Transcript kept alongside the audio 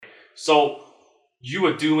So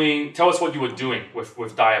tell us what you were doing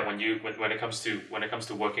with diet when it comes to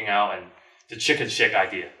working out and the chicken shake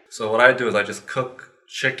idea. So what I do is I just cook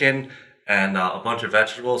chicken and a bunch of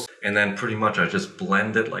vegetables, and then pretty much I just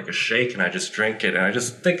blend it like a shake, and I just drink it, and I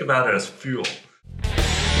just think about it as fuel.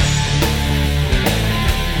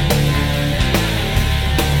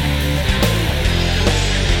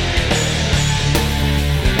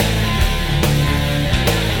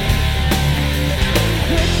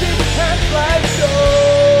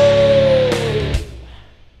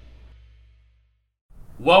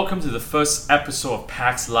 Welcome to the first episode of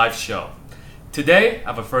Pax Live Show. Today, I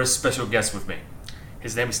have a very special guest with me.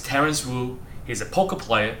 His name is Terrence Wu. He's a poker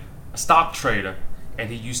player, a stock trader, and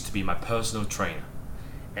he used to be my personal trainer.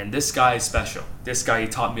 And this guy is special. This guy, he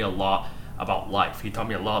taught me a lot about life. He taught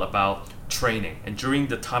me a lot about training. And during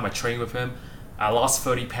the time I trained with him, I lost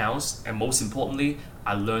 30 pounds. And most importantly,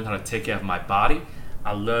 I learned how to take care of my body.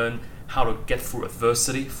 I learned how to get through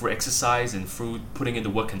adversity, through exercise, and through putting in the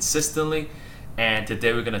work consistently. And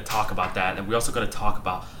today we're going to talk about that, and we're also going to talk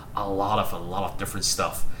about a lot of different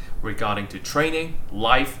stuff regarding to training,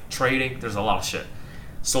 life, trading. There's a lot of shit.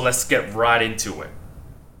 So let's get right into it.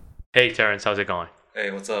 Hey Terrence, how's it going?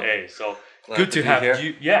 Hey, what's up? Hey, so Glad good to have here.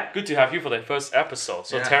 you. Yeah, good to have you for the first episode.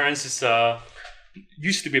 So Yeah. Terrence is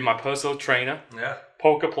used to be my personal trainer, Yeah.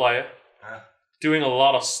 poker player, Yeah. doing a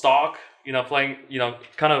lot of stock. Playing.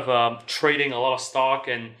 Trading a lot of stock.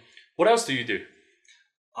 And what else do you do?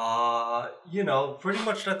 Pretty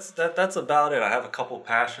much that's about it. I have a couple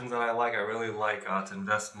passions that I like. I really like to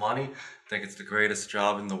invest money. I think it's the greatest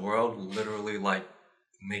job in the world. Literally, like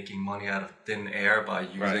making money out of thin air by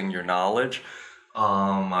using your knowledge.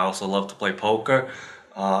 I also love to play poker.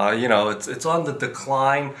 It's on the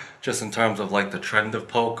decline just in terms of like the trend of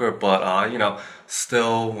poker, but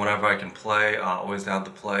still whenever I can play, always down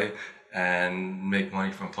to play and make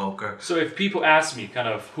money from poker. So if people ask me kind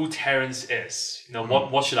of who Terrence is,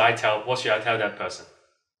 what should I tell that person?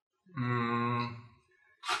 Who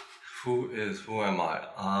am I?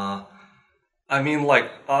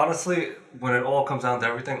 Honestly, when it all comes down to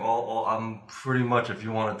everything, all I'm pretty much, if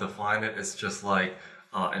you want to define it, it's just like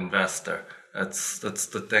investor. That's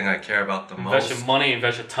the thing I care about the most. Invest your money,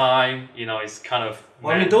 invest your time. It's kind of.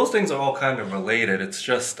 Those things are all kind of related. It's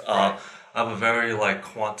just I have a very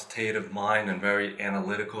quantitative mind and very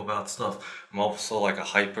analytical about stuff. I'm also like a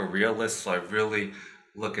hyper realist, so I really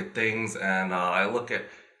look at things and I look at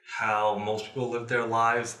how most people live their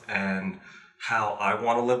lives and how I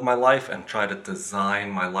want to live my life and try to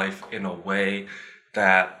design my life in a way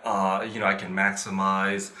that I can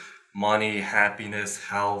maximize money, happiness,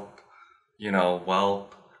 health,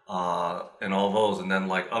 wealth, and all those, and then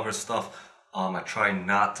other stuff. I try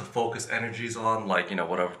not to focus energies on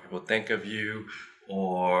whatever people think of you,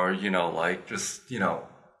 or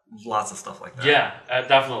lots of stuff like that. Yeah,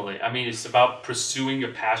 definitely. I mean, it's about pursuing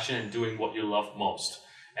your passion and doing what you love most,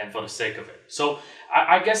 and for the sake of it. So,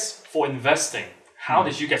 I guess for investing, how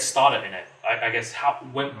did you get started in it? I guess how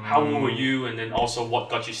old were you, and then also what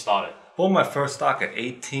got you started? Bought my first stock at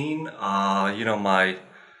 18.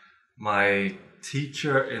 My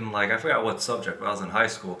teacher in I forgot what subject, but I was in high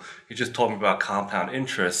school. He just told me about compound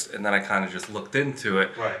interest, and then I kind of just looked into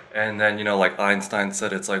it. Right. And then Einstein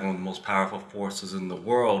said, it's like one of the most powerful forces in the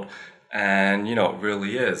world, and it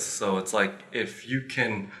really is. So it's if you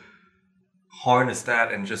can harness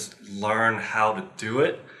that and just learn how to do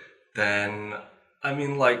it, then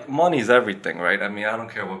money's everything, right? I don't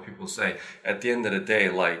care what people say. At the end of the day,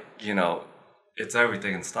 it's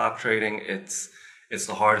everything in stock trading. It's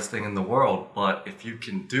the hardest thing in the world, but if you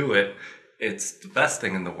can do it, it's the best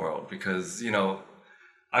thing in the world, because,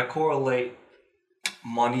 I correlate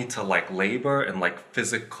money to labor and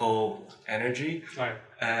physical energy. Right.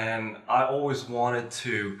 And I always wanted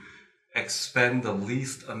to expend the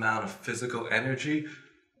least amount of physical energy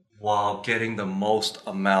while getting the most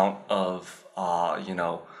amount of,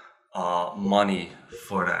 money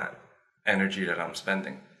for that energy that I'm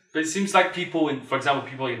spending. But it seems like people in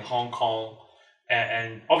Hong Kong,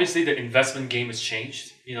 and obviously the investment game has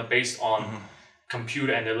changed, based on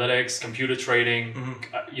computer analytics, computer trading,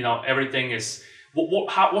 everything is,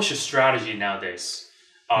 what's your strategy nowadays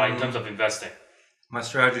in terms of investing? My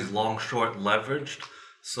strategy is long, short, leveraged.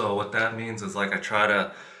 So what that means is I try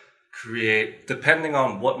to create, depending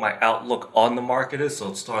on what my outlook on the market is. So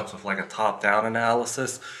it starts with a top-down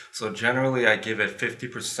analysis. So generally I give it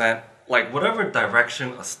 50%, whatever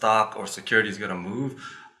direction a stock or security is going to move.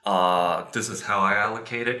 This is how I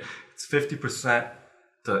allocate it. It's 50%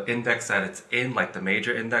 the index that it's in, the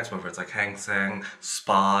major index, whether it's Hang Seng,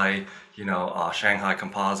 SPY, Shanghai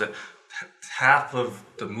Composite. Half of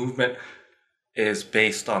the movement is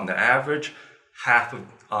based on the average, half of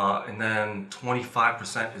and then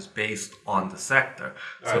 25% is based on the sector.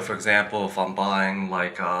 So Right. for example, if I'm buying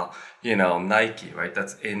like Nike, right?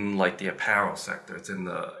 That's in like the apparel sector, it's in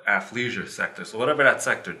the athleisure sector. So whatever that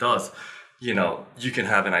sector does, you can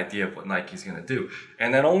have an idea of what Nike's going to do.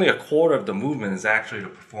 And then only a quarter of the movement is actually the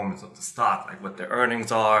performance of the stock, like what their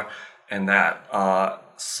earnings are and that.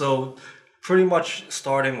 So pretty much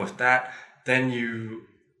starting with that, then you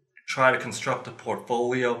try to construct a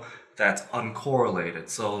portfolio that's uncorrelated.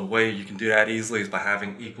 So the way you can do that easily is by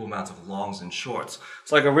having equal amounts of longs and shorts.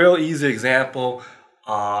 So like a real easy example,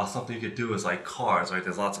 something you could do is like cars, right?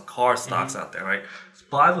 There's lots of car stocks out there, right? So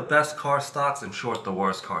buy the best car stocks and short the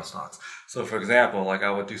worst car stocks. So for example, like I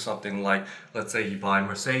would do something like, let's say you buy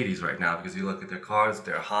Mercedes right now because you look at their cars,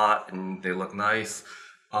 they're hot and they look nice.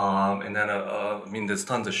 And then, there's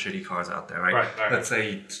tons of shitty cars out there, right? Right. Let's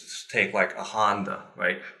say you take like a Honda,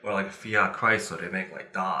 right? Or like a Fiat Chrysler, they make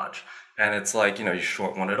like Dodge. And it's like, you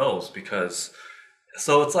short one of those because,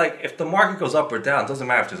 so it's like if the market goes up or down, it doesn't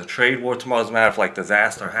matter if there's a trade war tomorrow, it doesn't matter if like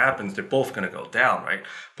disaster happens, they're both going to go down, right?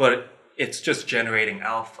 But it's just generating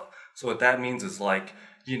alpha. So what that means is like,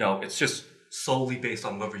 it's just solely based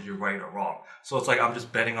on whether you're right or wrong. So it's like I'm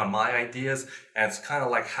just betting on my ideas, and it's kind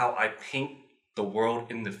of like how I paint the world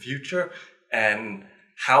in the future and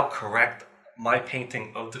how correct my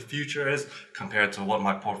painting of the future is compared to what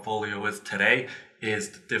my portfolio is today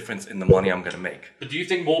is the difference in the money I'm going to make. But do you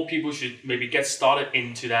think more people should maybe get started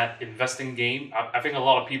into that investing game? I think a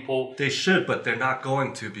lot of people... They should, but they're not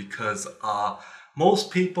going to because most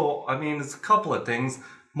people, there's a couple of things.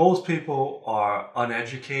 Most people are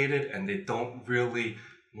uneducated and they don't really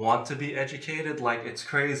want to be educated. Like, it's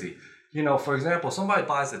crazy. For example, somebody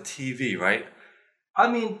buys a TV, right?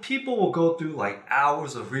 People will go through like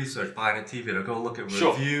hours of research buying a TV. They'll go look at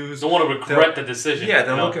reviews. Don't want to regret the decision. Yeah,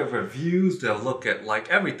 they'll look at reviews. They'll look at like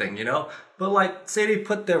everything, But like, say they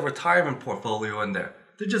put their retirement portfolio in there.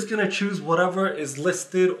 They're just going to choose whatever is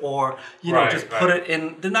listed or, put it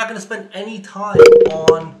in. They're not going to spend any time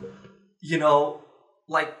on,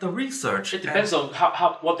 like the research. It depends on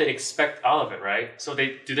how what they expect out of it, right? So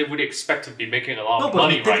do they really expect to be making a lot of money right now? No,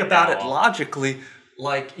 but if you think about it logically,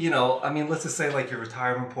 like, let's just say like your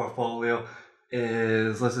retirement portfolio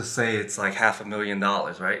is, let's just say it's like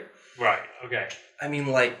 $500,000, right? Right, okay.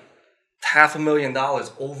 Like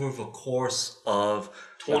 $500,000 over the course of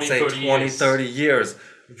 30 years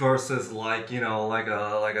versus like, like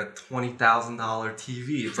a $20,000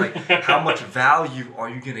 TV. It's like, how much value are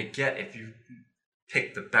you going to get if you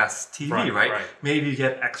pick the best TV, right? Maybe you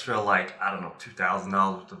get extra like, I don't know,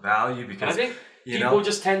 $2,000 worth of value because, I think people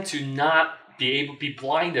just tend to not be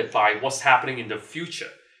blinded by what's happening in the future.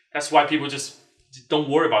 That's why people just don't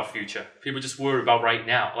worry about future. People just worry about right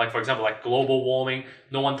now. Like, for example, like global warming,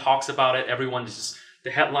 no one talks about it. Everyone just,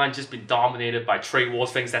 the headline just been dominated by trade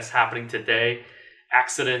wars, things that's happening today,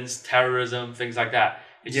 accidents, terrorism, things like that.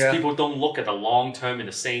 It's just people don't look at the long term in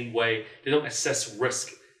the same way. They don't assess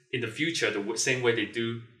risk in the future the same way they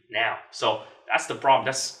do now. So that's the problem.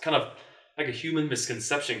 That's kind of like a human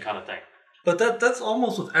misconception kind of thing. But that's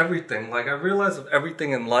almost with everything. Like, I realize with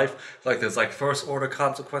everything in life, like there's like first order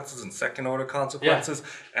consequences and second order consequences.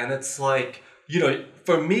 Yeah. And it's like,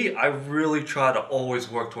 for me, I really try to always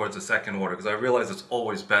work towards the second order because I realize it's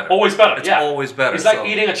always better. Always better, It's always better. It's like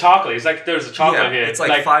eating a chocolate. It's like there's a chocolate here. It's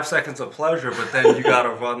like 5 seconds of pleasure, but then you got to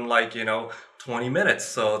run like, 20 minutes.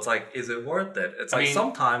 So it's like, is it worth it? It's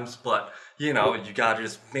sometimes, but, you got to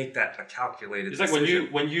just make that a calculated decision.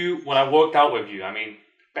 It's like when I worked out with you,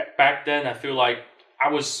 back then, I feel like I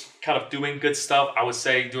was kind of doing good stuff. I would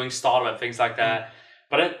say doing startup and things like that.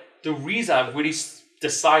 But then the reason I really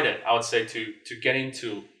decided, I would say, to get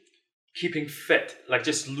into keeping fit, like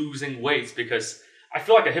just losing weight, because I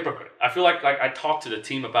feel like a hypocrite. I feel like I talk to the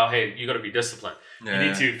team about, hey, you got to be disciplined. You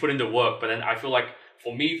need to put in the work. But then I feel like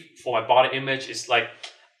for me, for my body image, it's like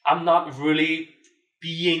I'm not really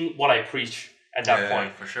being what I preach at that point.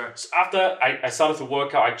 Yeah, for sure. So after I started to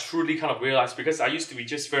work out, I truly kind of realized, because I used to be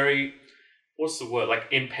just very, like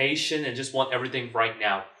impatient and just want everything right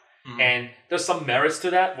now. And there's some merits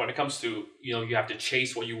to that when it comes to, you have to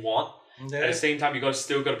chase what you want. At the same time, you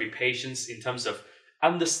still got to be patient in terms of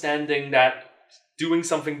understanding that doing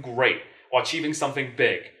something great or achieving something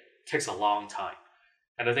big takes a long time.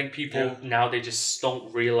 And I think people now, they just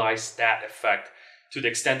don't realize that effect to the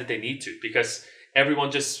extent that they need to, because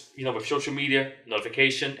everyone just, with social media,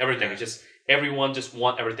 notification, everything, it's just, everyone just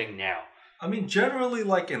want everything now. Generally,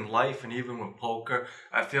 like in life and even with poker,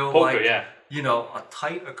 I feel like, a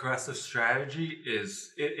tight, aggressive strategy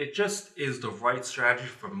it just is the right strategy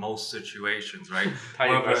for most situations, right?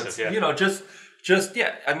 Tight, aggressive, just Just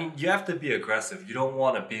yeah, I mean, you have to be aggressive. You don't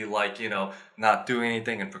want to be like, not doing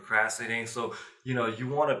anything and procrastinating. So, you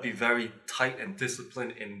want to be very tight and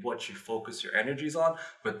disciplined in what you focus your energies on.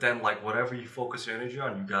 But then, like, whatever you focus your energy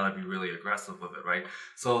on, you gotta be really aggressive with it, right?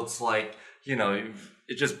 So it's like,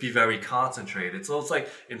 it just be very concentrated. So it's like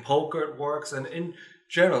in poker it works, and in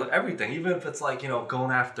general everything, even if it's like,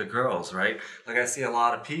 going after girls, right? Like I see a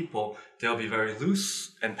lot of people, they'll be very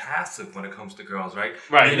loose and passive when it comes to girls, right?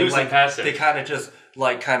 Right, Meaning, loose like, and passive. they kind of just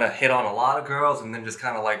like kind of hit on a lot of girls and then just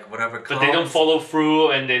kind of like whatever comes. But they don't follow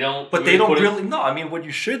through, and they don't. But they don't really. No, I mean, what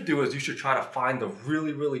you should do is you should try to find the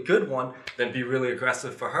really, really good one, then be really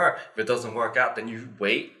aggressive for her. If it doesn't work out, then you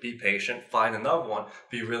wait, be patient, find another one,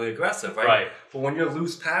 be really aggressive, right? Right. But when you're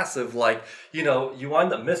loose passive, like, you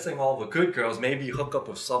wind up missing all the good girls. Maybe you hook up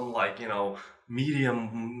with some, like,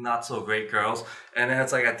 medium, not so great girls. And then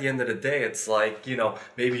it's like at the end of the day, it's like,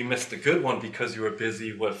 maybe you missed the good one because you were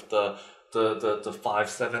busy with the 5-7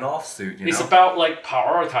 offsuit, It's about like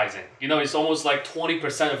prioritizing. It's almost like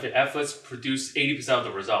 20% of your efforts produce 80% of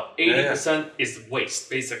the result. 80% is waste,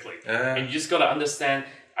 basically. And you just gotta understand.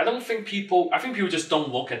 I think people just don't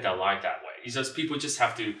look at their life that way. It's just people just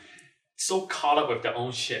have to so caught up with their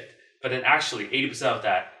own shit. But then actually 80% of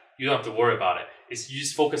that, you don't have to worry about it. It's you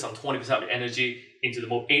just focus on 20% of your energy into the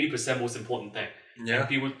 80% most important thing. Yeah. And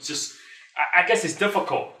people just I guess it's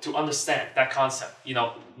difficult to understand that concept,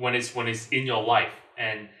 when it's in your life.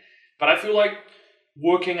 But I feel like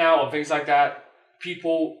working out or things like that,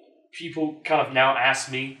 people kind of now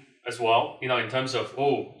ask me as well, in terms of,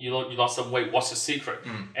 oh, you lost some weight, what's the secret?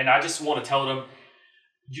 And I just want to tell them,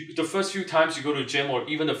 the first few times you go to the gym, or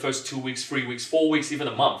even the first 2 weeks, 3 weeks, 4 weeks, even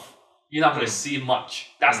a month, you're not going to see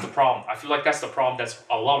much. That's the problem. I feel like that's the problem. That's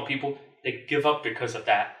a lot of people, they give up because of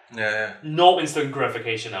that. Yeah. No instant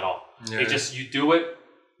gratification at all. Yeah. It just, you do it,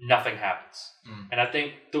 nothing happens. And I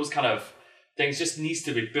think those kind of things just needs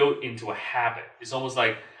to be built into a habit. It's almost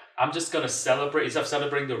like, I'm just going to celebrate, instead of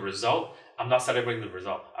celebrating the result, I'm not celebrating the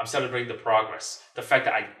result. I'm celebrating the progress. The fact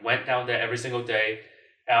that I went down there every single day.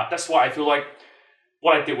 That's why I feel like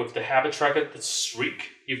what I did with the habit tracker, the streak,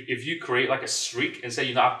 if you create like a streak and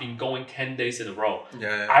say, I've been going 10 days in a row,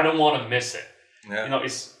 I don't want to miss it. Yeah.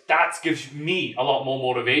 That gives me a lot more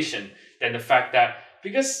motivation than the fact that,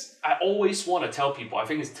 because I always want to tell people, I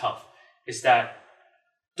think it's tough, is that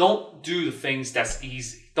don't do the things that's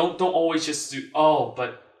easy. Don't always just do,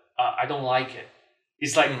 but I don't like it.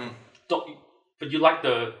 It's like, but you like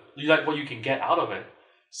what you can get out of it.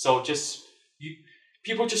 So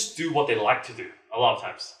people just do what they like to do a lot of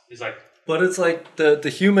times. It's like, but it's like the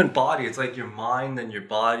human body, it's like your mind and your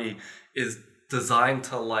body is designed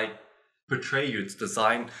to like betray you. It's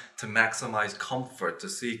designed to maximize comfort, to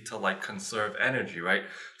seek to like conserve energy, right?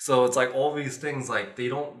 So it's like all these things, like they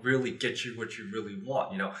don't really get you what you really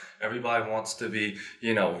want. Everybody wants to be,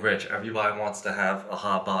 rich. Everybody wants to have a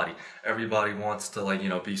hot body. Everybody wants to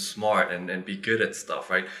like, be smart and be good at stuff,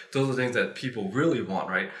 right? Those are things that people really want,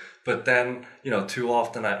 right? But then, too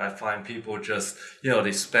often I find people just,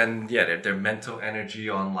 they spend, their mental energy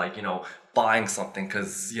on like, buying something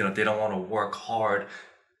because, they don't want to work hard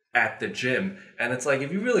at the gym. And it's like,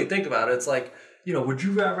 if you really think about it, it's like, would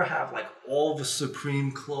you rather have like all the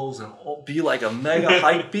supreme clothes and be like a mega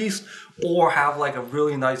hype beast, or have like a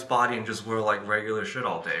really nice body and just wear like regular shit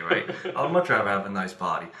all day, right? I'd much rather have a nice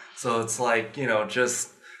body. So it's like,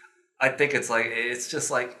 I think it's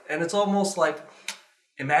just like, and it's almost like,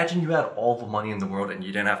 imagine you had all the money in the world and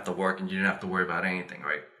you didn't have to work and you didn't have to worry about anything,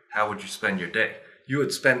 right? How would you spend your day? You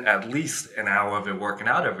would spend at least an hour of it working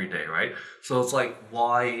out every day, right? So it's like,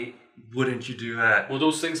 why wouldn't you do that? Well,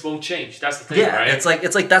 those things won't change. That's the thing, right? It's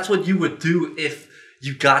like that's what you would do if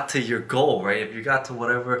you got to your goal, right? If you got to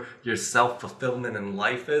whatever your self-fulfillment in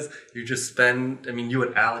life is, you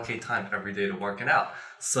would allocate time every day to working out.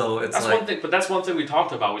 So that's one thing. But that's one thing we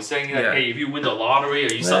talked about. We're saying that, hey, if you win the lottery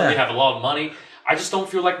or you suddenly have a lot of money, I just don't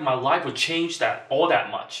feel like my life would change that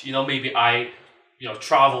much. Maybe I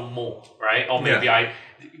travel more, right? Or maybe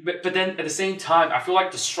but then at the same time, I feel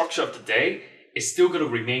like the structure of the day is still going to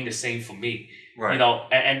remain the same for me, right?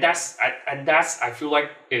 And that's I feel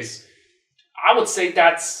like I would say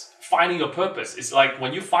that's finding your purpose. It's like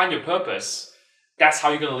when you find your purpose, that's how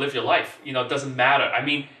you're going to live your life. It doesn't matter. I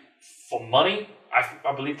mean, for money,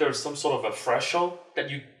 I believe there's some sort of a threshold that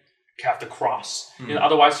you have to cross.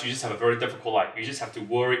 Otherwise, you just have a very difficult life. You just have to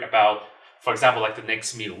worry about, for example, like the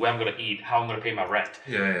next meal, where I'm going to eat, how I'm going to pay my rent.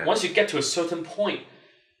 Once you get to a certain point,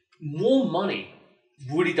 more money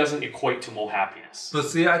really doesn't equate to more happiness. But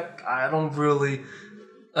see, I don't really...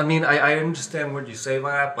 I understand what you say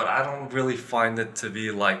by that, but I don't really find it to be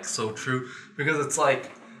like so true, because it's like,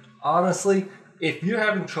 honestly, if you're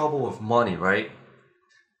having trouble with money, right?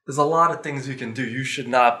 There's a lot of things you can do. You should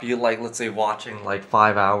not be like, let's say, watching like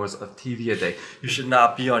 5 hours of TV a day. You should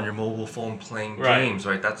not be on your mobile phone playing games,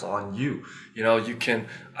 right? That's on you. You know, you can,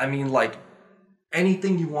 I mean, like,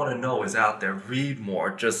 anything you want to know is out there. Read more.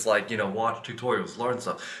 Just like, you know, watch tutorials, learn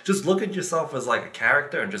stuff. Just look at yourself as like a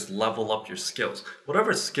character and just level up your skills.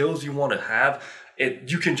 Whatever skills you want to have,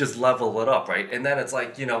 you can just level it up, right? And then it's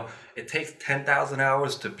like, you know, it takes 10,000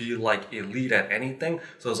 hours to be like elite at anything.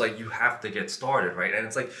 So it's like you have to get started, right? And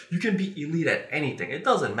it's like you can be elite at anything. It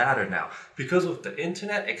doesn't matter now. Because with the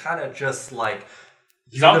internet, it kind of just like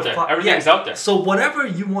it's out there. Everything's out there. So whatever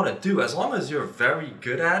you want to do, as long as you're very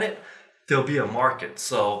good at it, there'll be a market.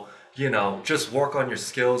 So, you know, just work on your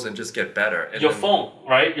skills and just get better. And your phone,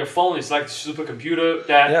 right? Your phone is like a supercomputer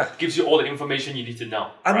that gives you all the information you need to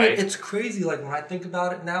know. I mean, it's crazy. Like when I think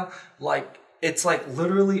about it now, like it's like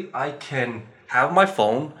literally I can have my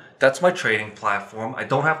phone. That's my trading platform. I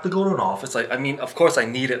don't have to go to an office. I mean, of course I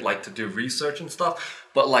need it like to do research and stuff,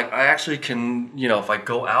 but like I actually can, you know, if I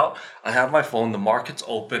go out, I have my phone, the market's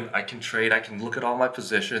open, I can trade, I can look at all my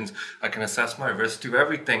positions, I can assess my risk, do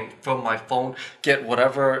everything from my phone, get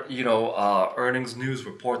whatever, you know, earnings, news,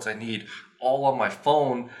 reports I need all on my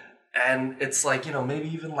phone. And it's like, you know, maybe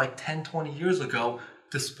even like 10, 20 years ago,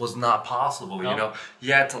 this was not possible, you know?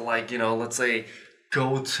 You had to like, you know, let's say,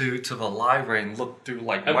 go to the library and look through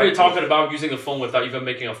like. And we're talking about using a phone without even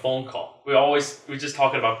making a phone call. We're just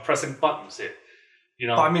talking about pressing buttons here. You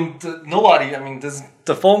know. I mean, nobody. I mean,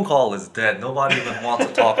 the phone call is dead. Nobody even wants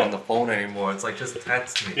to talk on the phone anymore. It's like just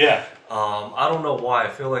text me. Yeah. I don't know why. I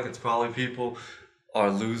feel like it's probably people are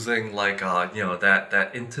losing like you know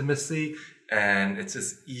that intimacy, and it's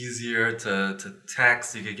just easier to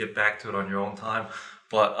text. You can get back to it on your own time.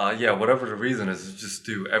 But yeah, whatever the reason is, just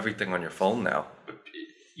do everything on your phone now.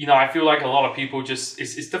 You know, I feel like a lot of people just,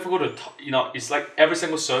 it's difficult to, you know, it's like every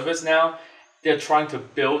single service now, they're trying to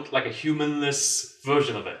build like a humanless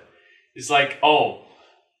version of it. It's like, oh,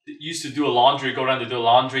 used to do a laundry, go down to do a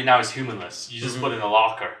laundry, now it's humanless. You just put it in a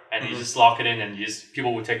locker and you just lock it in and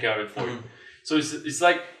people will take care of it for you. So it's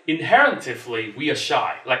like inherently we are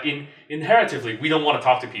shy. Like inherently we don't want to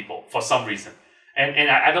talk to people for some reason. And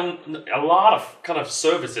I don't, a lot of kind of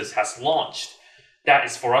services has launched that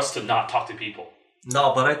is for us to not talk to people.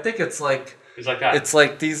 No, but I think it's like that. It's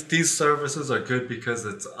like these services are good because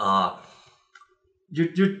it's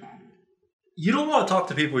you don't want to talk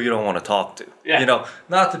to people you don't want to talk to. Yeah. You know,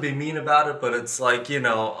 not to be mean about it, but it's like, you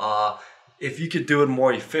know, if you could do it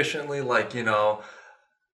more efficiently, like, you know.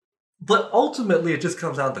 But ultimately, it just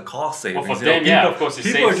comes down to cost savings. Well, for them, people, of course,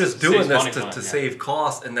 people are just doing this to save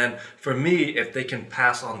costs. And then for me, if they can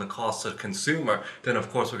pass on the cost to the consumer, then of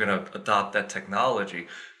course we're going to adopt that technology.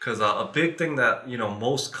 Because a big thing that, you know,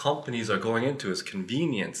 most companies are going into is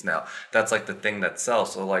convenience now. That's like the thing that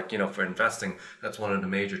sells. So like, you know, for investing, that's one of the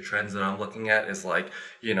major trends that I'm looking at is like,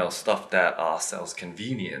 you know, stuff that sells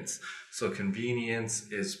convenience. So convenience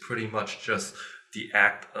is pretty much just the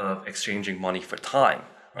act of exchanging money for time.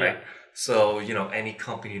 Right. Yeah. So, you know, any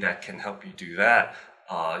company that can help you do that,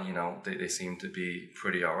 you know, they seem to be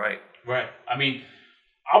pretty all right. Right. I mean,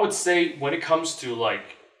 I would say when it comes to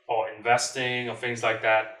like, investing or things like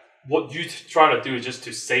that, what you try to do is just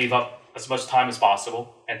to save up as much time as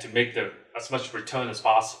possible and to make as much return as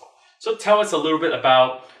possible. So tell us a little bit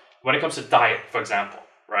about when it comes to diet, for example,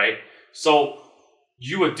 right? So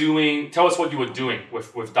tell us what you were doing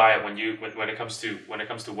with diet when it comes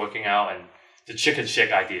to working out and the chicken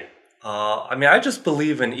shake idea. I mean, I just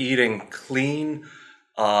believe in eating clean,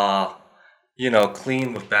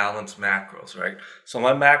 clean with balanced macros, right? So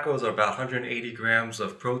my macros are about 180 grams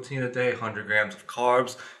of protein a day, 100 grams of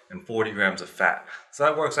carbs, and 40 grams of fat. So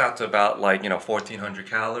that works out to about 1,400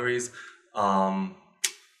 calories.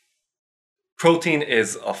 Protein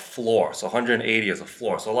is a floor, so 180 is a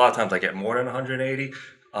floor. So a lot of times I get more than 180.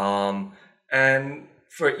 And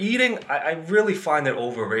for eating, I really find it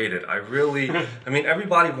overrated. I mean,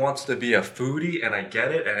 everybody wants to be a foodie, and I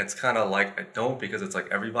get it. And it's kind of like, I don't, because it's like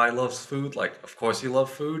everybody loves food. Like, of course you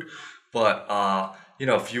love food. But,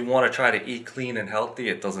 if you want to try to eat clean and healthy,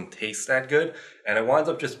 it doesn't taste that good. And it winds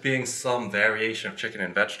up just being some variation of chicken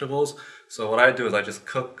and vegetables. So what I do is I just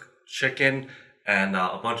cook chicken and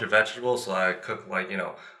a bunch of vegetables. So I cook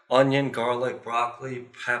onion, garlic, broccoli,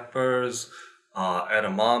 peppers,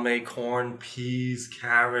 edamame, corn, peas,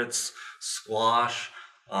 carrots, squash,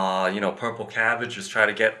 purple cabbage. Just try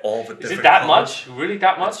to get all the Is different it that colors. much? Really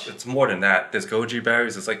that much? It's more than that. There's goji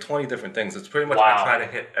berries. It's like 20 different things. It's pretty much I Wow. try to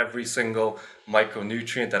hit every single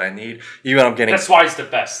micronutrient that I need. Even That's why it's the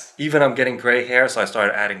best. I'm getting gray hair, so I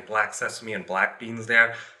started adding black sesame and black beans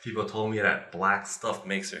there. People told me that black stuff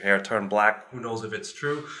makes your hair turn black. Who knows if it's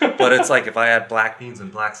true? But it's like if I add black beans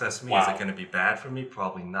and black sesame, is Wow. it going to be bad for me?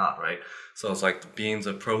 Probably not, right? So it's like the beans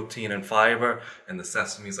are protein and fiber, and the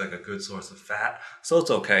sesame is like a good source of fat. So it's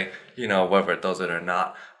okay, whether it does it or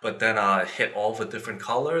not. But then I hit all the different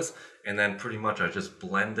colors, and then pretty much I just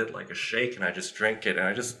blend it like a shake, and I just drink it, and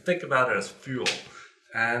I just think about it as fuel.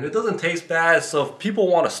 And it doesn't taste bad. So if people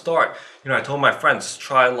want to start, I told my friends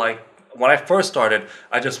try when I first started,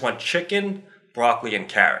 I just went chicken, broccoli, and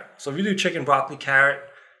carrot. So if you do chicken, broccoli, carrot,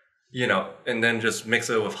 and then just mix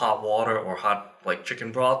it with hot water or hot like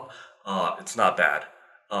chicken broth, it's not bad.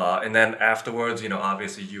 And then afterwards,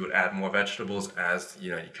 obviously you would add more vegetables as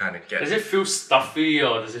you kind of get. Does it feel stuffy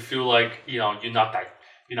or does it feel like you're not that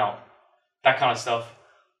that kind of stuff?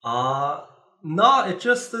 No, it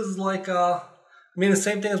just is like the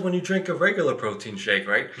same thing as when you drink a regular protein shake,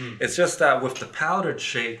 right? It's just that with the powdered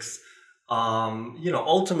shakes,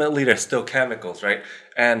 ultimately they're still chemicals, right?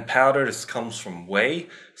 And powder comes from whey.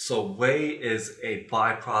 So whey is a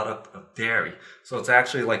byproduct of dairy. So it's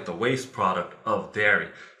actually like the waste product of dairy.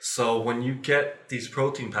 So when you get these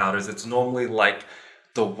protein powders, it's normally like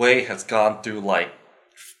the whey has gone through like,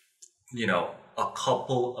 a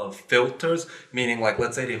couple of filters, meaning like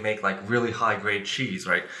let's say they make like really high grade cheese,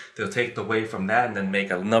 right? They'll take the whey from that and then make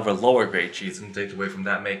another lower grade cheese, and take the whey from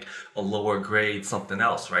that, make a lower grade something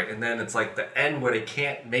else, right? And then it's like the end where they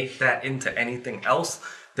can't make that into anything else,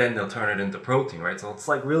 then they'll turn it into protein, right? So it's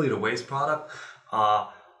like really the waste product.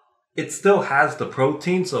 It still has the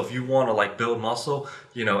protein, so if you want to like build muscle,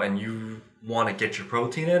 and you want to get your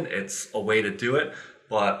protein in, it's a way to do it.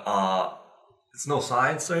 But it's no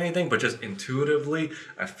science or anything, but just intuitively,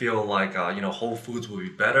 I feel like, Whole Foods would be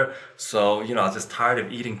better. So, I was just tired of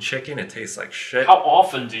eating chicken. It tastes like shit. How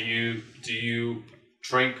often do you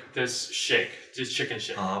drink this chicken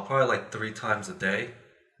shake? Probably like 3 times a day.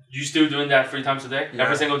 You still doing that 3 times a day? Yeah,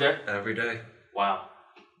 Every single day? Every day. Wow.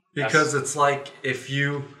 Because it's like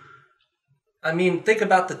think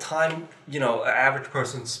about the time, an average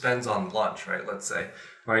person spends on lunch, right? Let's say.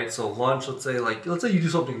 Right, so lunch, let's say you do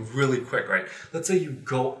something really quick, right? Let's say you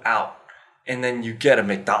go out and then you get a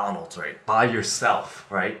McDonald's, right? By yourself,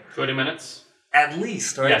 right? 30 minutes? At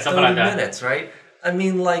least, right? Yeah, something 30 like that. minutes, right?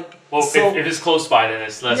 Well, if it's close by, then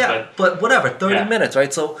it's less. Yeah, but whatever, 30 Yeah. minutes,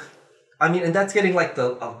 right? So, and that's getting like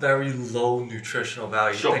a very low nutritional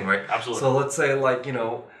value thing, right? Absolutely. So let's say and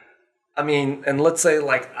let's say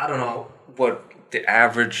I don't know what the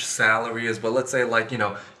average salary is, but let's say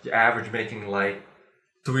your average making like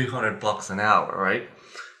 $300 an hour, right?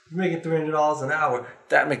 You're making $300 an hour.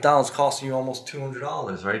 That McDonald's costing you almost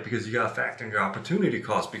 $200, right? Because you got to factor in your opportunity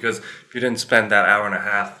cost. Because if you didn't spend that hour and a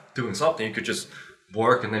half doing something, you could just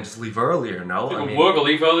work and then just leave earlier. No, you can work or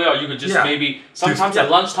leave earlier, or you could just maybe sometimes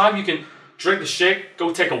at lunchtime you can drink the shake,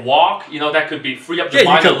 go take a walk. That could be free up your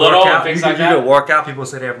mind a little and things like that. You can work out. People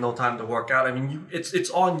say they have no time to work out. It's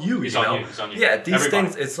on you. It's on you. It's on you. Yeah, these Everybody.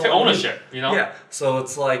 things. It's take on ownership. Yeah. So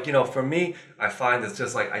it's like for me, I find it's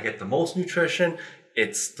just like I get the most nutrition.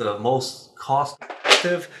 It's the most cost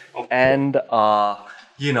effective, and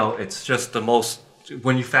it's just the most.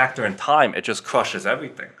 When you factor in time, it just crushes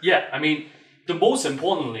everything. Yeah, the most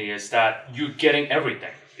importantly is that you're getting everything.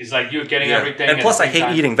 It's like you're getting everything. And plus, I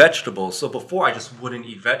hate eating vegetables. So before, I just wouldn't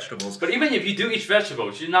eat vegetables. But even if you do eat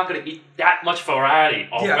vegetables, you're not going to eat that much variety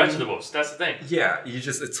of vegetables. That's the thing. Yeah,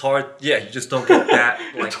 it's hard. Yeah, you just don't get that.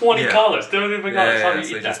 Like 20 colors, 30 different colors. How do you so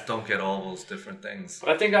eat you that? just don't get all those different things. But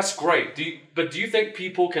I think that's great. Do you think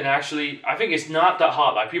people can actually? I think it's not that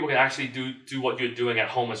hard. Like people can actually do what you're doing at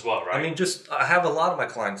home as well, right? I have a lot of my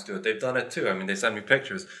clients do it. They've done it too. They send me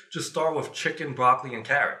pictures. Just start with chicken, broccoli, and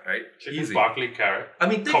carrot, right? Chicken, Easy. broccoli, carrot.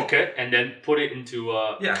 Cook it and then put it into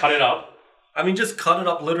cut it up. Just cut it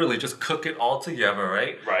up literally. Just cook it all together,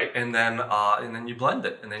 right? Right. And then you blend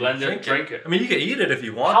it, and then blend you drink it. You can eat it if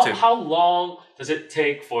you want to. How long does it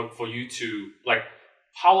take for you to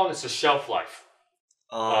how long is the shelf life?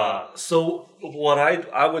 So what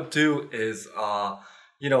I would do is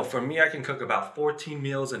for me, I can cook about 14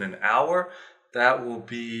 meals in an hour. That will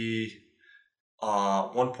be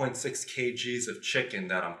 1.6 kgs of chicken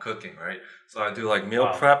that I'm cooking, right? So I do meal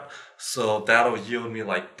prep. So that'll yield me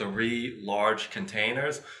 3 large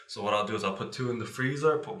containers. So what I'll do is I'll put 2 in the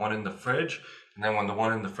freezer, put 1 in the fridge. And then when the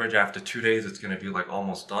one in the fridge, after 2 days, it's going to be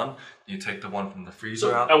almost done. You take the one from the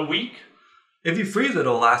freezer out. A week? If you freeze it,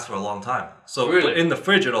 it'll last for a long time. So Really? in the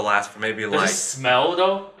fridge, it'll last for maybe Does like it smell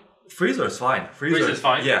though? freezer is fine. Freezer is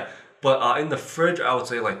fine? Yeah, but in the fridge, I would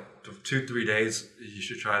say like 2-3 days. You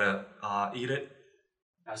should try to eat it.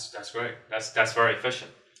 That's great. That's very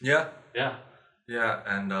efficient. Yeah, Yeah. yeah,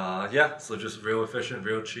 and yeah. So just real efficient,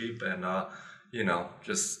 real cheap, and you know,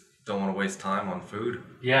 just don't want to waste time on food.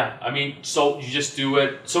 Yeah. I mean, so you just do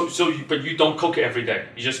it. But you don't cook it every day.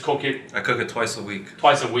 You just cook it I cook it twice a week,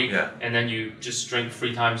 twice a week, Yeah. and then you just drink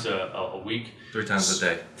 3 times a week. 3 times a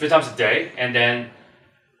day. 3 times a day, and then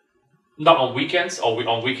not on weekends or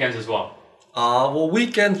on weekends as well. Well,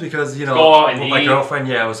 weekends because you know Go out and with my eat. girlfriend,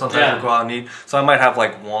 yeah, sometimes Yeah. we'll go out and eat. So I might have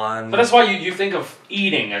like one. But that's why you think of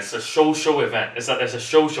eating as a social event. It's a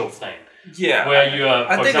social thing yeah, where you, I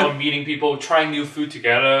for think example, meeting people, trying new food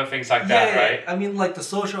together, things like that, yeah, right? I mean, like the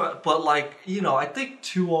social, but like you know, I think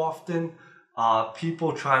too often,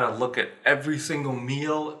 people try to look at every single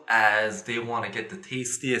meal as they want to get the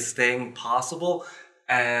tastiest thing possible,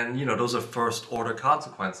 and you know, those are first order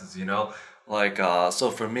consequences. You know, like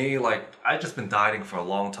so for me, like I just been dieting for a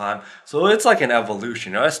long time, so it's like an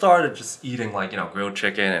evolution. You know, I started just eating like you know grilled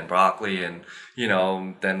chicken and broccoli, and you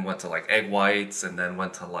know, then went to like egg whites, and then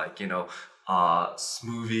went to like you know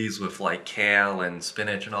smoothies with like kale and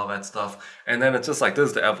spinach and all that stuff. And then it's just like this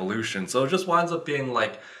is the evolution. So it just winds up being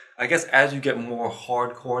like, I guess as you get more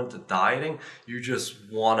hardcore into dieting, you just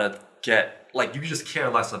want to get like you just care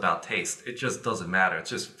less about taste. It just doesn't matter. It's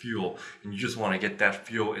just fuel, and you just want to get that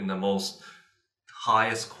fuel in the most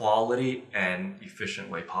highest quality and efficient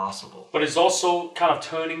way possible. But it's also kind of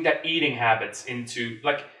turning that eating habits into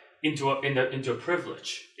a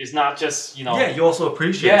privilege. It's not just, you know. Yeah, you also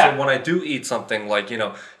appreciate Yeah. it. So when I do eat something like, you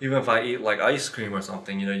know, even if I eat like ice cream or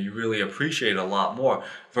something, you know, you really appreciate it a lot more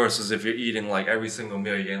versus if you're eating like every single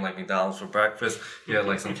meal, you're getting like McDonald's for breakfast, you get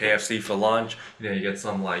like some KFC for lunch, you know, you get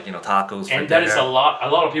some like, you know, tacos for And that is dinner. a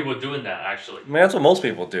lot of people doing that actually. I mean, that's what most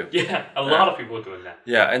people do. Yeah, a lot of people are doing that.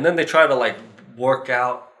 Yeah, and then they try to like work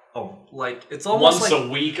out, like it's almost Once like, a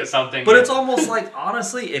week or something. but it's almost like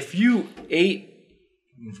honestly, if you ate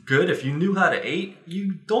good, if you knew how to eat,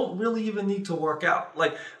 you don't really even need to work out.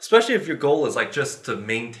 Like especially if your goal is like just to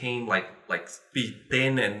maintain like be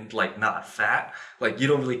thin and like not fat. Like you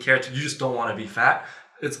don't really care to, you just don't want to be fat.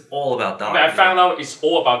 It's all about diet. I found out it's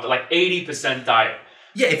all about like 80% diet.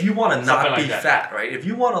 Yeah, if you want to Something not be like that. fat, right? If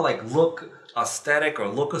you want to like look aesthetic or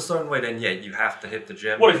look a certain way, then yeah, you have to hit the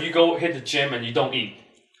gym. What if you go hit the gym and you don't eat?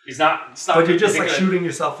 It's not. But you're just is it like gonna- shooting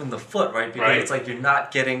yourself in the foot, right? Because Right. it's like you're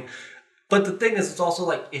not getting. But the thing is, it's also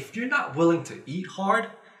like if you're not willing to eat hard,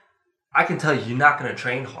 I can tell you, you're not going to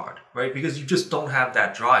train hard, right? Because you just don't have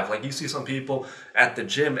that drive. Like you see some people at the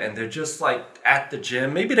gym and they're just like at the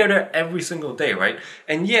gym. Maybe they're there every single day, right?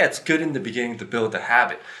 And yeah, it's good in the beginning to build the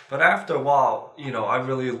habit. But after a while, you know, I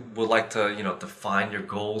really would like to, you know, define your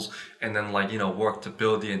goals and then like, you know, work to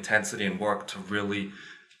build the intensity and work to really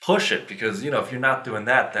push it. Because, you know, if you're not doing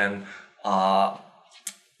that, then,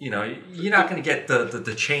 you know, you're not going to get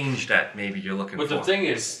the change that maybe you're looking But for. the thing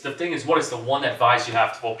is, what is the one advice you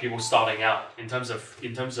have for people starting out in terms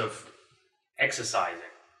of exercising?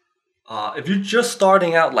 If you're just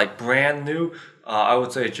starting out like brand new, I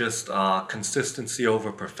would say just consistency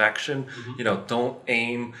over perfection. Mm-hmm. You know, don't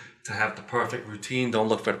aim to have the perfect routine. Don't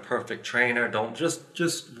look for the perfect trainer. Don't just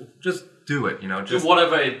do it. You know, just Do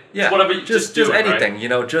whatever it, yeah, whatever you just do it, right? anything. You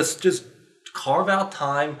know, just carve out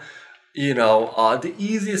time. You know, the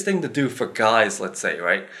easiest thing to do for guys, let's say,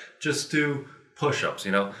 right? Just do push-ups.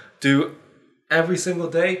 You know, do every single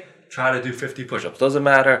day. Try to do 50 push-ups. Doesn't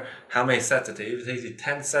matter how many sets it takes. If it takes you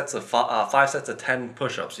 10 sets of 5 sets of 10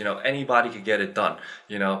 push-ups, you know, anybody could get it done.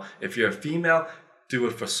 You know, if you're a female, do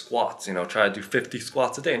it for squats. You know, try to do 50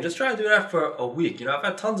 squats a day and just try to do that for a week. You know, I've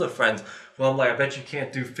had tons of friends who I'm like, I bet you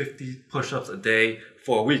can't do 50 push-ups a day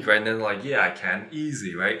for a week, right? And then like, yeah, I can,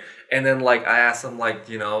 easy, right? And then like I asked them like,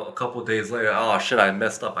 you know, a couple of days later, oh shit, I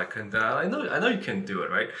messed up, I couldn't do it. I know you can do it,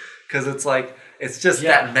 right? Because it's like, it's just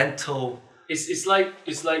that mental. It's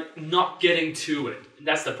like not getting to it.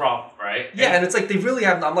 That's the problem, right? Yeah, and it's like they really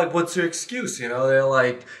have. I'm like, what's your excuse? You know, they're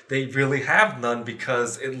like, they really have none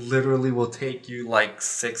because it literally will take you like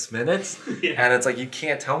 6 minutes, Yeah. and it's like you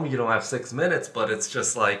can't tell me you don't have 6 minutes, but it's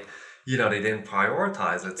just like, you know, they didn't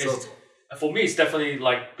prioritize it. So For me, it's definitely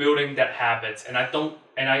like building that habit. And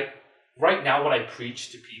right now, what I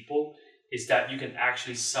preach to people is that you can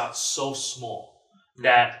actually start so small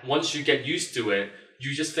that once you get used to it,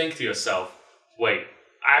 you just think to yourself, wait,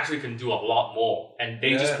 I actually can do a lot more. And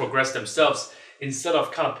they just progress themselves instead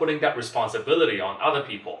of kind of putting that responsibility on other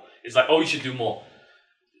people. It's like, oh, you should do more.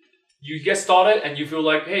 You get started and you feel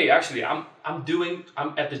like, hey, actually, I'm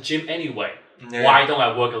at the gym anyway. Yeah. Why don't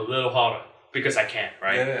I work a little harder? because I can,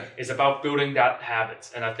 right? Yeah. It's about building that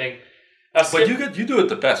habit. And I think But you do it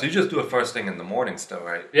the best. You just do it first thing in the morning still,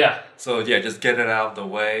 right? yeah. So yeah, just get it out of the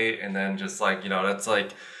way, and then just like that's like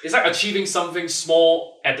It's like achieving something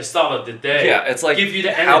small at the start of the day. yeah, it's like give you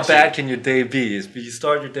the energy. how bad can your day be? If you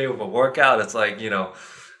start your day with a workout, it's like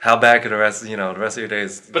how bad can the rest of your day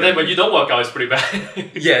is. But then when you don't work out, it's pretty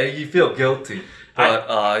bad. yeah, you feel guilty. But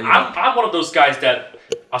I'm one of those guys that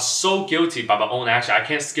are so guilty by my own action. I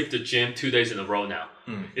can't skip the gym 2 days in a row now.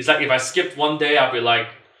 It's like if I skipped one day, I'll be like,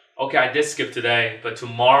 okay, I did skip today, but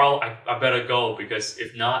tomorrow I better go, because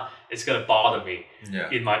if not, it's gonna bother me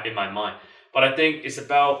in my mind. But I think it's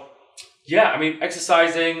about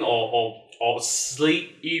exercising or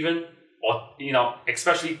sleep even, or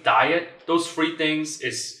especially diet. Those three things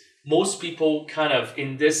is most people kind of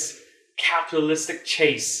in this capitalistic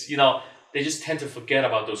chase. They just tend to forget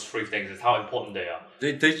about those three things. It's how important they are.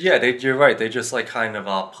 You're right. They just like kind of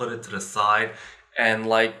put it to the side and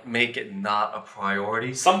like make it not a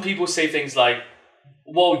priority. Some people say things like,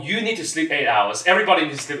 well, you need to sleep 8 hours. Everybody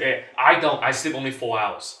needs to sleep 8. I don't. I sleep only 4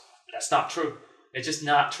 hours. That's not true. It's just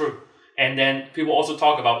not true. And then people also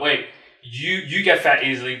talk about, wait, you get fat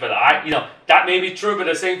easily, but that may be true, but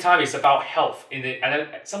at the same time, it's about health. And then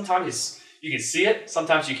sometimes you can see it,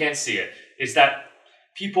 sometimes you can't see it. It's that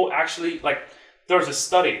people actually, like, there's a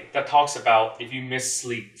study that talks about if you miss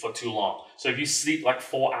sleep for too long. So if you sleep like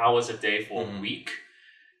 4 hours a day for a week,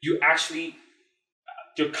 you actually,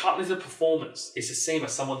 your cognitive performance is the same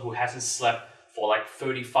as someone who hasn't slept for like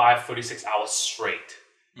 35, 36 hours straight.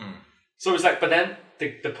 So it's like, but then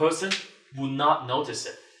the person will not notice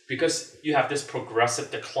it because you have this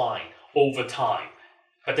progressive decline over time.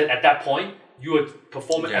 But then at that point, you are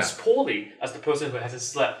performing as poorly as the person who hasn't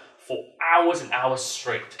slept for hours and hours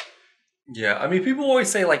straight. Yeah, I mean, people always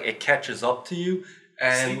say like it catches up to you,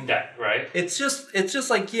 and Sleep debt, right? it's just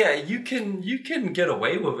like you can get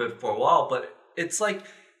away with it for a while, but it's like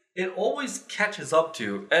it always catches up to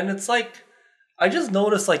you, and it's like I just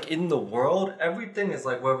noticed like in the world, everything is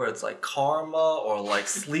like whether it's like karma or like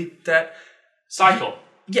sleep debt, Cycle.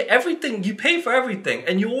 Everything you pay for everything,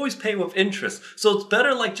 and you always pay with interest. So it's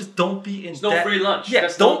better like just don't be in debt. No free lunch. Yeah,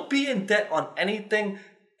 don't be in debt on anything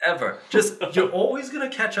ever. Just you're always gonna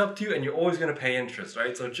catch up to you, and you're always gonna pay interest,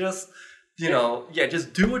 right? So just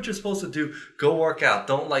just do what you're supposed to do. Go work out.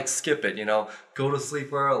 Don't like skip it. Go to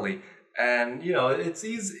sleep early, and it's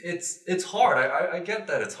easy. It's hard. I get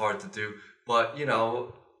that it's hard to do, but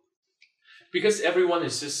because everyone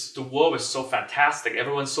is just, the world is so fantastic.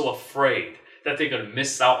 Everyone's so afraid that they're going to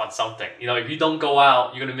miss out on something. If you don't go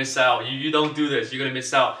out, you're going to miss out. You don't do this, you're going to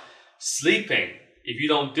miss out. Sleeping, if you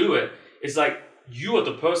don't do it, it's like you are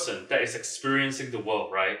the person that is experiencing the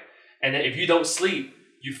world, right? And then if you don't sleep,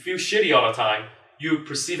 you feel shitty all the time. You're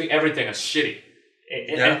perceiving everything as shitty.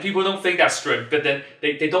 And people don't think that's true, but then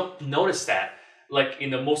they don't notice that like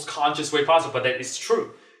in the most conscious way possible, but then it's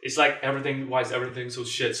true. It's like why is everything so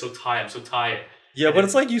shit, so tired, I'm so tired. Yeah, but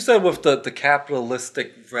it's like you said with the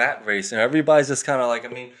capitalistic rat race, everybody's just kind of like, I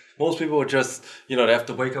mean, most people are just, they have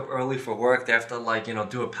to wake up early for work, they have to like,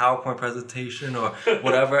 do a PowerPoint presentation or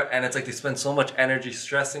whatever, and it's like they spend so much energy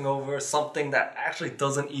stressing over something that actually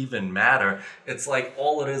doesn't even matter. It's like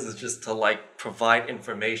all it is just to like provide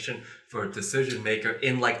information for a decision maker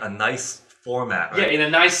in like a nice format, right? Yeah, in a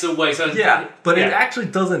nicer way. So but it actually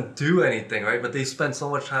doesn't do anything, right? But they spend so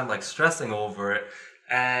much time like stressing over it,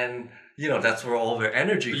 and that's where all their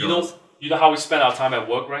energy goes. You know how we spend our time at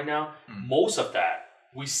work right now? Most of that,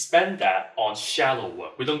 we spend that on shallow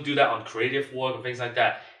work. We don't do that on creative work and things like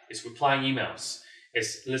that. It's replying emails.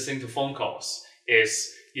 It's listening to phone calls.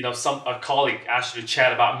 It's, a colleague asked you to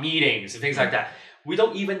chat about meetings and things like that. We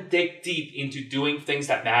don't even dig deep into doing things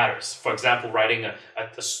that matters. For example, writing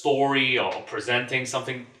a story or presenting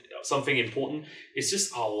something important. It's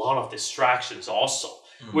just a lot of distractions also,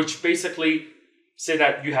 which basically say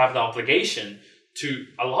that you have an obligation to,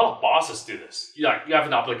 a lot of bosses do this. You have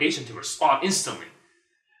an obligation to respond instantly.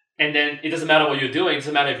 And then it doesn't matter what you're doing. It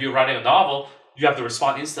doesn't matter if you're writing a novel, you have to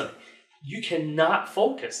respond instantly. You cannot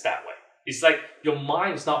focus that way. It's like your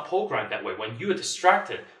mind is not programmed that way. When you are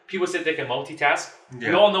distracted, people say they can multitask. Yeah.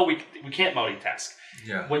 We all know we can't multitask.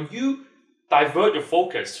 Yeah. When you divert your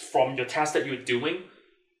focus from your task that you're doing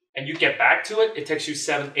and you get back to it, it takes you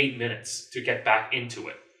 7-8 minutes to get back into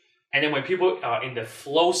it. And then when people are in the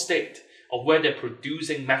flow state of where they're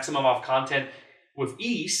producing maximum amount of content with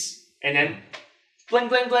ease, and then bling,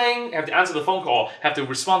 bling, bling, have to answer the phone call, have to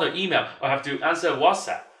respond to an email, or have to answer a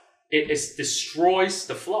WhatsApp, it destroys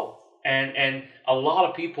the flow. And a lot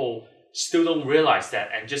of people still don't realize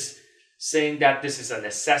that, and just saying that this is a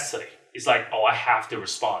necessity. It's like, oh, I have to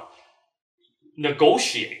respond.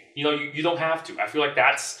 Negotiate You don't have to. I feel like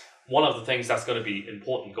that's one of the things that's going to be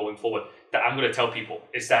important going forward that I'm going to tell people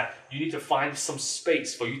is that you need to find some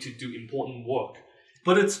space for you to do important work.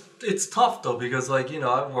 But it's tough though, because like,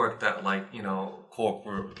 I've worked at like,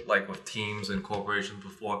 corporate, like with teams and corporations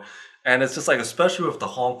before. And it's just like, especially with the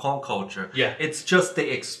Hong Kong culture, Yeah. it's just they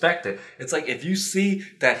expect it. It's like if you see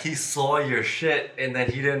that he saw your shit and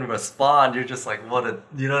then he didn't respond, you're just like,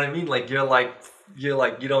 you know what I mean? Like you're like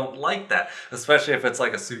you don't like that, especially if it's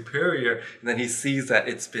like a superior and then he sees that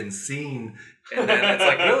it's been seen. And then it's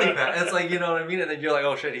like really bad. It's like, you know what I mean? And then you're like,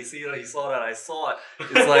 oh shit, he saw that, I saw it.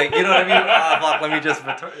 It's like, you know what I mean? Fuck, let me just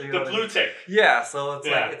return. You know The blue tick. Yeah, so it's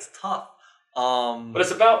like, it's tough. But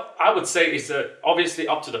it's about, I would say, it's obviously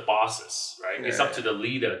up to the bosses, right? It's up to the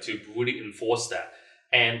leader to really enforce that.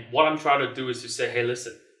 And what I'm trying to do is to say, hey,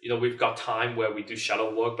 listen, we've got time where we do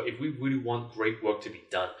shadow work, but if we really want great work to be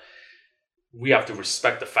done, we have to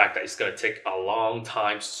respect the fact that it's going to take a long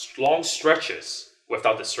time, long stretches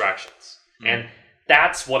without distractions. And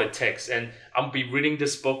that's what it takes. And I'll be reading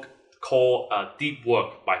this book called Deep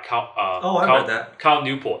Work by Cal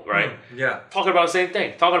Newport, right? Yeah. Talking about the same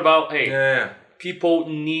thing. Talking about, hey, people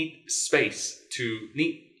need space to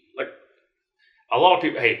like, a lot of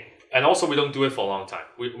people, hey, and also we don't do it for a long time.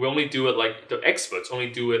 We only do it like, the experts only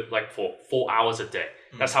do it like for 4 hours a day.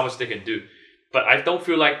 That's how much they can do. But I don't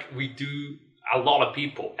feel like we do, a lot of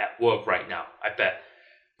people at work right now, I bet,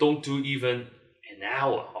 don't do even an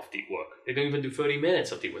hour of deep work. They don't even do 30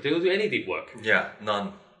 minutes of deep work. They don't do any deep work. Yeah,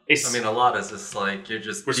 none. I mean, a lot is just like, you're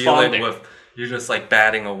just responding. dealing with, you're just like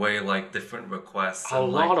batting away like different requests. A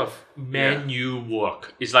lot of menu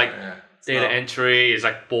work. It's like data entry, it's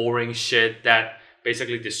like boring shit that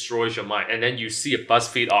basically destroys your mind. And then you see a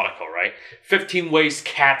BuzzFeed article, right? 15 ways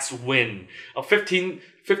cats win. Or 15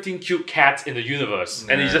 cute cats in the universe.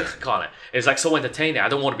 And you just click on it. It's like so entertaining. I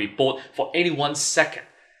don't want to be bored for any 1 second.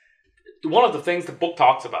 One of the things the book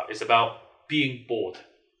talks about is about being bored.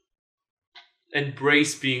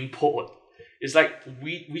 Embrace being bored. It's like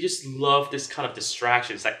we just love this kind of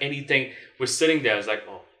distraction. It's like anything, we're sitting there, it's like,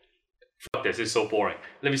 oh, fuck this, it's so boring.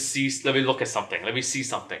 Let me look at something. Let me see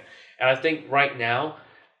something. And I think right now,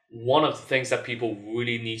 one of the things that people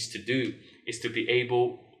really needs to do is to be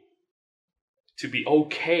able to be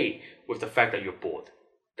okay with the fact that you're bored,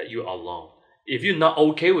 that you're alone. If you're not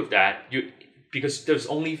okay with that, because there's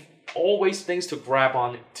always things to grab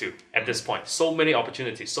on to at this point. So many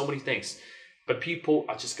opportunities, so many things. But people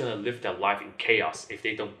are just going to live their life in chaos if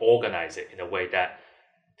they don't organize it in a way that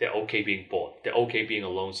they're okay being bored. They're okay being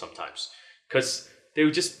alone sometimes. Because they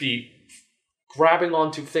would just be grabbing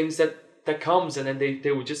onto things that comes, and then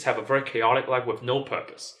they would just have a very chaotic life with no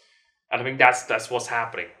purpose. And I think that's what's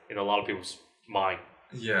happening in a lot of people's mind.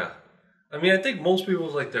 Yeah. I mean, I think most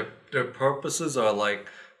people's like their purposes are like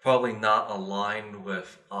probably not aligned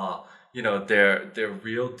with their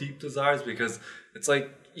real deep desires, because it's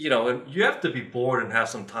like, and you have to be bored and have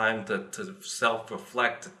some time to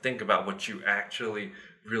self-reflect, to think about what you actually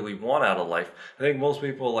really want out of life. I think most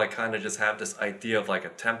people like kind of just have this idea of like a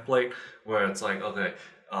template where it's like, okay,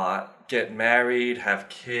 get married, have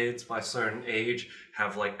kids by a certain age,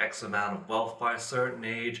 have like X amount of wealth by a certain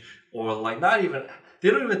age, or like they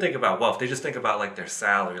don't even think about wealth. They just think about like their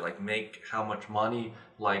salary, like make how much money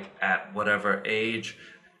like at whatever age,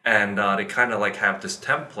 and they kind of like have this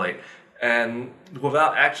template. And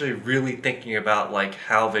without actually really thinking about like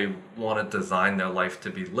how they want to design their life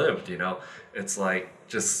to be lived, it's like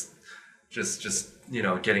just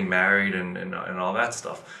getting married and all that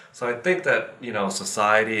stuff. So I think that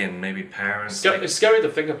society and maybe parents. It's scary to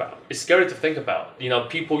think about.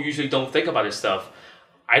 People usually don't think about this stuff.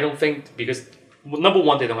 I don't think because number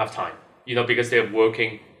one, they don't have time. Because they're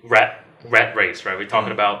working rat race, right? We're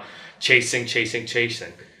talking about chasing.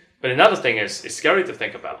 But another thing is, it's scary to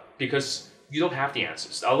think about because you don't have the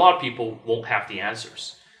answers. A lot of people won't have the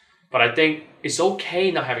answers. But I think it's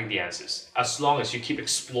okay not having the answers as long as you keep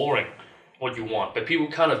exploring what you want. But people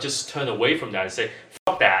kind of just turn away from that and say,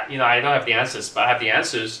 fuck that. I don't have the answers, but I have the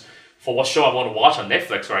answers for what show I want to watch on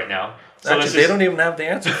Netflix right now. So actually, they don't even have the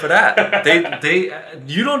answer for that.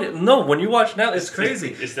 You don't know when you watch now. It's crazy.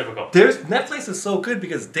 It's difficult. Netflix is so good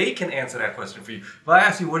because they can answer that question for you. If I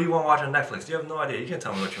ask you, what do you want to watch on Netflix? You have no idea. You can't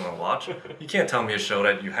tell me what you want to watch. You can't tell me a show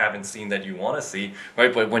that you haven't seen that you want to see,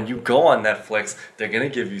 right? But when you go on Netflix, they're gonna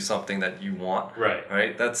give you something that you want, right?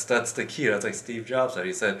 Right. That's the key. That's like Steve Jobs said.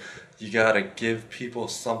 He said you gotta give people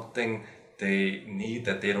something they need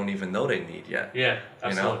that they don't even know they need yet. Yeah,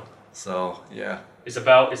 absolutely. So yeah. It's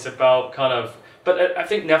about kind of, but I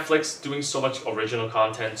think Netflix doing so much original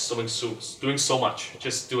content, doing so much,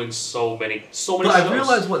 just doing so many But shows. I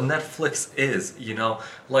realized what Netflix is,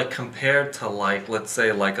 like compared to like let's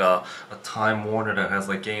say like a Time Warner that has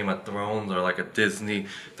like Game of Thrones or like a Disney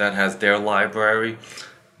that has their library.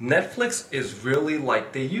 Netflix is really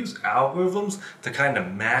like they use algorithms to kind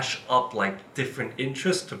of mash up like different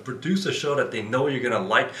interests to produce a show that they know you're gonna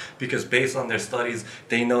like because based on their studies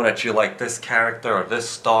they know that you like this character or this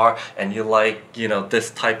star and you like this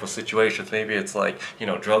type of situations. Maybe it's like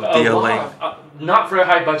drug dealing. Not very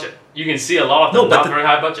high budget. You can see a lot of them very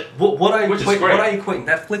high budget. What I which is equate, great. what I equate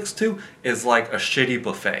Netflix to is like a shitty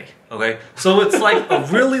buffet. Okay, so it's like a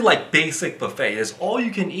really like basic buffet. It's all you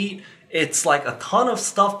can eat. It's like a ton of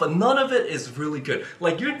stuff, but none of it is really good.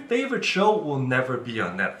 Like your favorite show will never be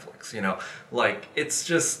on Netflix. Like it's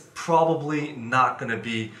just probably not gonna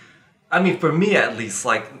be. I mean, for me at least,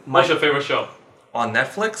 like What's your favorite show? on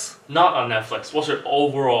Netflix. Not on Netflix. What's your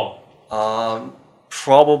overall?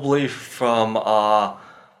 Probably from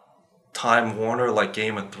Time Warner, like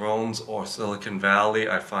Game of Thrones or Silicon Valley.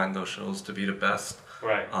 I find those shows to be the best.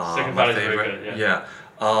 Right. My Silicon Valley is very favorite. good. Yeah.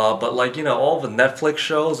 But like all the Netflix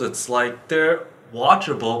shows, it's like they're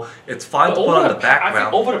watchable. It's fine to put on the I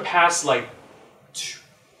background. think over the past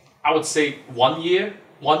I would say 1 year,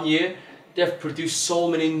 they've produced so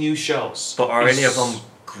many new shows. But are any of them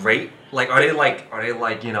great? Like are they like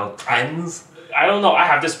tens? I don't know. I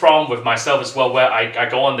have this problem with myself as well, where I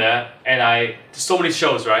go on there and there's so many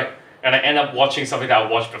shows, right? And I end up watching something that I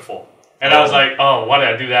watched before. And I was like, oh, why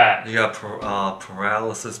did I do that? You got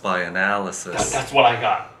paralysis by analysis. That's what I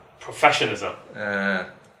got. Professionalism.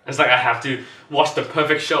 It's like I have to watch the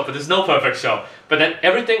perfect show, but there's no perfect show. But then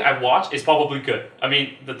everything I watch is probably good. I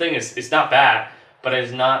mean, the thing is, it's not bad, but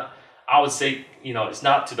it's not, I would say, it's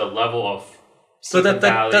not to the level of So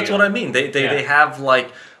that's what I mean. They have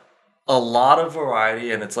like a lot of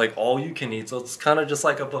variety and it's like all you can eat. So it's kind of just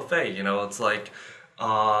like a buffet, It's like,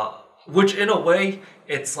 which in a way,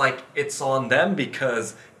 it's like it's on them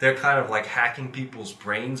because they're kind of like hacking people's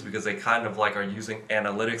brains because they kind of like are using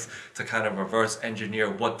analytics to kind of reverse engineer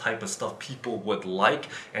what type of stuff people would like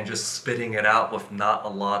and just spitting it out with not a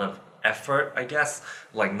lot of effort, I guess.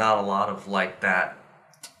 Like not a lot of like that.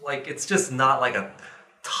 Like it's just not like a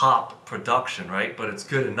top production, right? But it's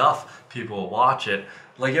good enough. People will watch it.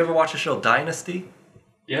 Like you ever watch the show Dynasty?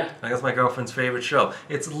 Yeah. Like that's my girlfriend's favorite show.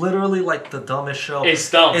 It's literally like the dumbest show. It's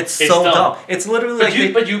dumb. It's so dumb. It's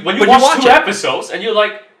literally but when you watch 2 episodes and you're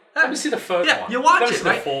like, let me see the third one. Yeah, you watch Let me it, see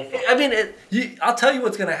right? the fourth one. I mean, I'll tell you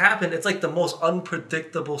what's gonna happen. It's like the most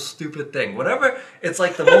unpredictable, stupid thing. Whatever, it's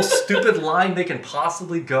like the most stupid line they can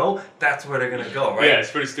possibly go. That's where they're gonna go, right? Yeah,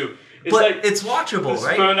 it's pretty stupid. It's but like it's watchable,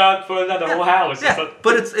 right? Burn out the whole house. Yeah,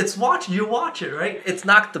 but it's watch. You watch it, right? It's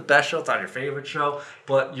not the best show. It's not your favorite show,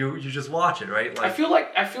 but you just watch it, right? Like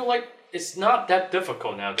I feel like it's not that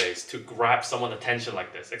difficult nowadays to grab someone's attention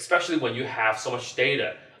like this, especially when you have so much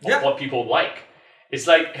data of what people like. It's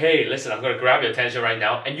like, hey, listen, I'm gonna grab your attention right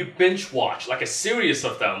now, and you binge watch like a series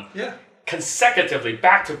of them, consecutively,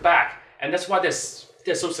 back to back, and that's why they're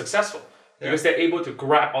so successful because they're able to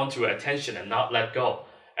grab onto your attention and not let go.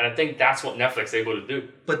 And I think that's what Netflix is able to do.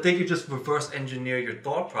 But they could just reverse engineer your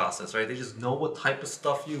thought process, right? They just know what type of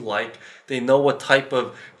stuff you like. They know what type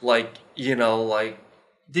of they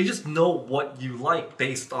just know what you like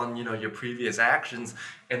based on, your previous actions.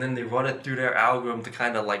 And then they run it through their algorithm to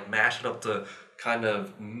kind of like mash it up to kind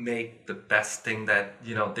of make the best thing that,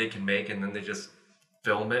 they can make. And then they just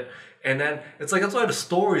film it. And then it's like, that's why the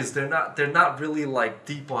stories, they're not really like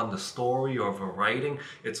deep on the story or the writing.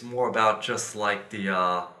 It's more about just like the,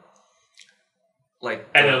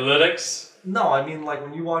 analytics? No, I mean like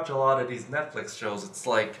when you watch a lot of these Netflix shows, it's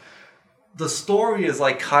like the story is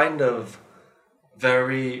like kind of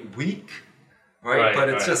very weak, right? But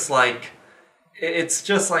it's just like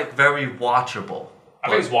very watchable. I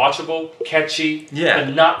think it's watchable, catchy, Yeah.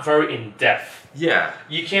 but not very in depth. Yeah.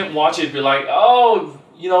 You can't watch it and be like, oh,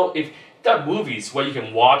 if there are movies where you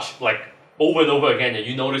can watch like over and over again and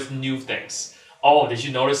you notice new things. Oh, did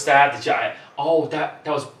you notice that?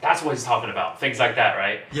 That's what he's talking about. Things like that,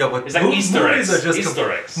 right? Yeah, but it's like Easter eggs.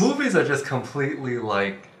 eggs. Movies are just completely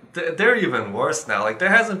like they're even worse now. Like there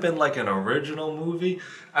hasn't been like an original movie.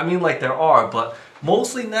 I mean, like there are, but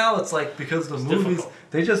mostly now it's like because the movies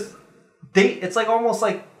difficult. It's like almost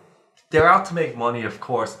like they're out to make money, of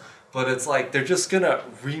course, but it's like they're just gonna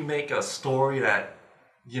remake a story that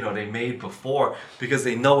they made before because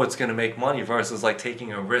they know it's gonna make money versus like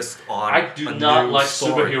taking a risk on. I do not like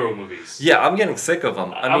story. superhero movies. Yeah, I'm getting sick of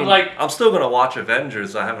them. I'm still gonna watch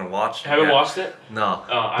Avengers. I haven't watched it. Watched it? No.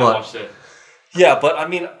 Oh, I watched it. Yeah, but I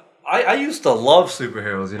mean, I used to love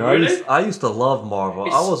superheroes. You know, Really? I used to love Marvel.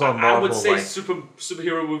 I was on I Marvel. would say like,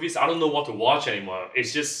 superhero movies. I don't know what to watch anymore.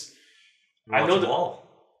 It's just I watch know them the, all.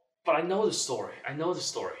 but I know the story. I know the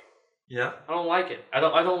story. Yeah, I don't like it. I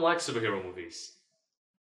don't like superhero movies.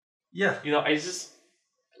 yeah, You know, it's just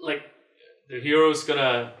like the hero's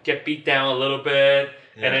gonna get beat down a little bit,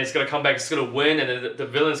 and then it's gonna come back. It's gonna win, and then the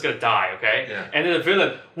villain's gonna die. Okay, Yeah. and then the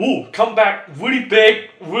villain, come back, really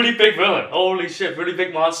big villain. Holy shit, really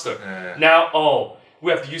big monster. Yeah. Now, we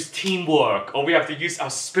have to use teamwork, or we have to use our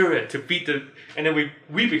spirit to beat and then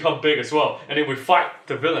we become big as well, and then we fight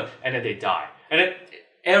the villain, and then they die. And then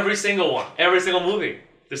every single movie,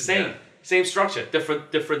 the same structure,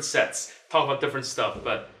 different sets, talk about different stuff,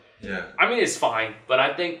 but. Yeah. I mean, it's fine, but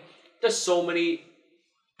I think there's so many.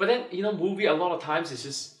 But then, movie a lot of times it's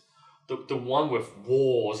just the one with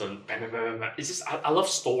wars and bang, bang, bang, bang. It's just I love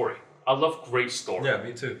story. I love great story. Yeah,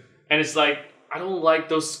 me too. And it's like I don't like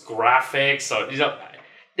those graphics or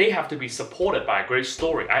they have to be supported by a great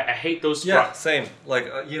story. I hate those. Yeah, same. Like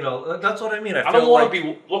that's what I mean. I don't want to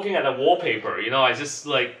be looking at a wallpaper. I just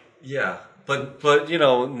like. Yeah, but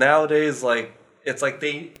nowadays it's like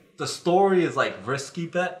the story is like risky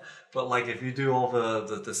bet, but like if you do all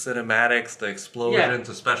the cinematics, the explosions,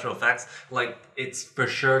 the special effects, like it's for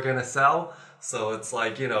sure gonna sell. So it's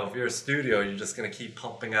like if you're a studio, you're just gonna keep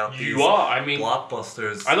pumping out these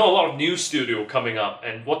blockbusters. I know a lot of new studio coming up,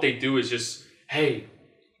 and what they do is just, hey,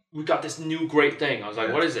 we got this new great thing. I was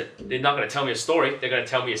like, what is it? They're not gonna tell me a story. They're gonna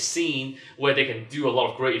tell me a scene where they can do a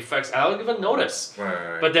lot of great effects, and I don't even notice.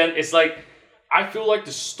 Right. But then it's like, I feel like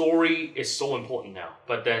the story is so important now.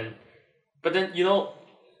 But then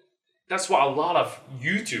that's why a lot of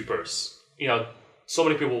YouTubers, so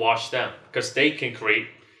many people watch them because they can create.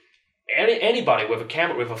 Anybody with a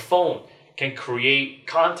camera, with a phone, can create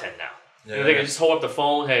content now. They can just hold up the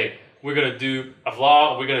phone. Hey, we're gonna do a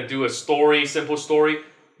vlog. We're gonna do a story, simple story.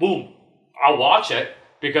 Boom, I'll watch it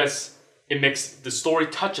because it makes the story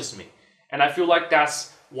touches me, and I feel like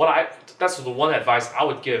that's the one advice I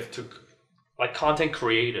would give to like content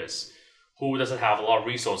creators who doesn't have a lot of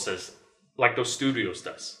resources like those studios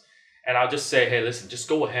does. And I'll just say, hey, listen, just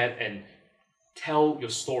go ahead and tell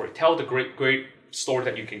your story. Tell the great story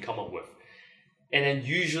that you can come up with. And then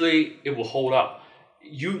usually it will hold up.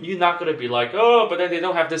 You're not going to be like, but then they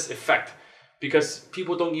don't have this effect. Because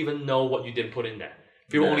people don't even know what you didn't put in there.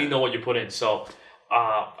 People only know what you put in. So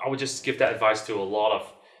I would just give that advice to a lot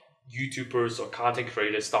of YouTubers or content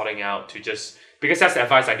creators starting out to just... Because that's the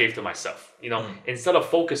advice I gave to myself. Instead of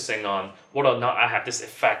focusing on whether or not I have this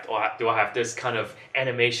effect or do I have this kind of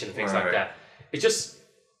animation, things like that. It's just,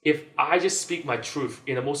 if I just speak my truth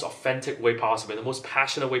in the most authentic way possible, in the most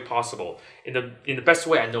passionate way possible, in the best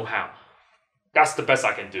way I know how, that's the best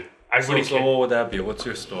I can do. So what would that be? What's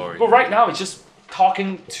your story? But right now, it's just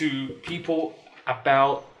talking to people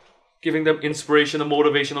about giving them inspirational,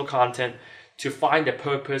 motivational content to find their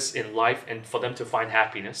purpose in life and for them to find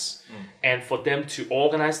happiness and for them to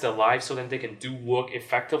organize their life so that they can do work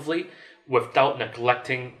effectively without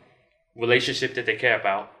neglecting relationship that they care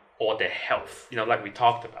about or their health, like we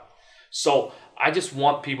talked about. So I just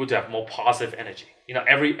want people to have more positive energy.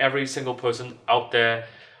 Every single person out there,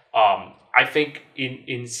 I think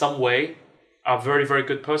in some way are a very, very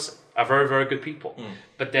good person, are very, very good people.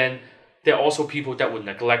 But then there are also people that would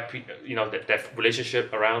neglect, their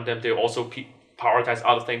relationship around them. They also prioritize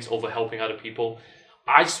other things over helping other people.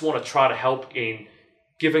 I just want to try to help in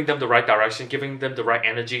giving them the right direction, giving them the right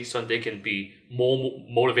energy so they can be more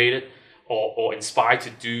motivated or inspired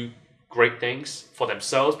to do great things for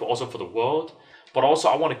themselves, but also for the world. But also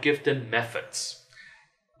I want to give them methods.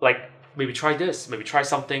 Like maybe try this, maybe try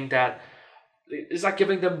something that is like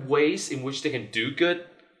giving them ways in which they can do good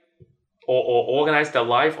or organize their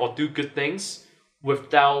life or do good things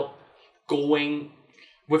without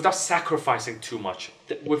sacrificing too much,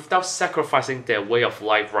 without sacrificing their way of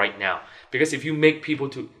life right now. Because if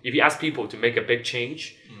you ask people to make a big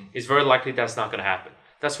change, it's very likely that's not going to happen.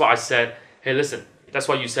 That's why I said, hey, listen, that's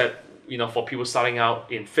why you said, for people starting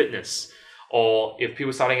out in fitness, or if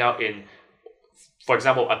people starting out in, for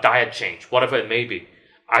example, a diet change, whatever it may be,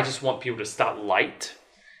 I just want people to start light,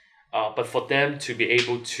 but for them to be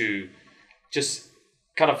able to just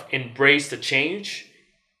kind of embrace the change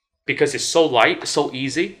because it's so light, so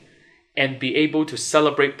easy, and be able to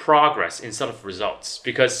celebrate progress instead of results.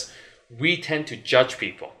 Because we tend to judge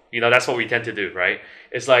people. That's what we tend to do, right?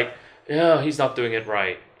 It's like, yeah, he's not doing it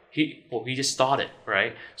right. He just started,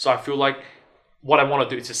 right? So I feel like what I want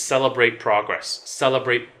to do is to celebrate progress,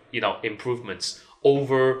 celebrate, improvements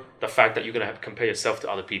over the fact that you're going to have to compare yourself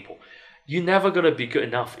to other people. You're never going to be good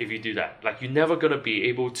enough if you do that. Like, you're never going to be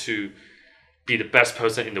able to be the best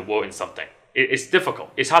person in the world in something. It's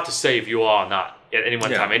difficult. It's hard to say if you are or not at any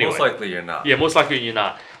one time anyway. Most likely you're not. Yeah, most likely you're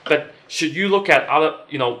not. But should you look at other,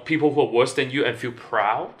 people who are worse than you and feel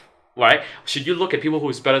proud, right? Should you look at people who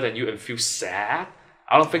is better than you and feel sad?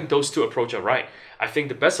 I don't think those two approaches are right. I think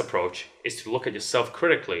the best approach is to look at yourself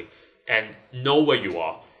critically and know where you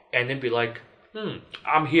are and then be like,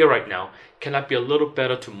 I'm here right now. Can I be a little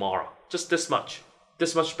better tomorrow? Just this much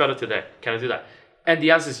better today. Can I do that? And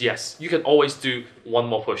the answer is yes. You can always do one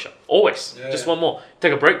more push-up. Always. Just one more.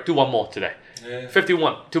 Take a break, do one more today.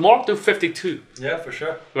 51. Tomorrow, do 52. Yeah, for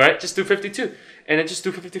sure. Right? Just do 52. And then just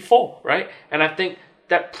do 54, right? And I think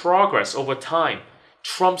that progress over time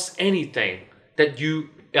trumps anything that you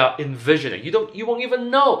are envisioning. You won't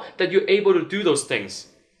even know that you're able to do those things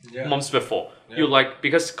months before. You're like,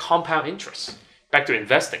 because compound interest, back to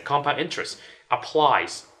investing, compound interest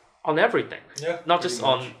applies on everything. Not just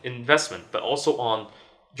on investment, but also on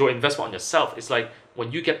your investment on yourself. It's like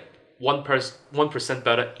when you get 1%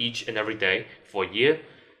 better each and every day for a year,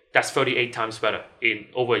 that's 38 times better in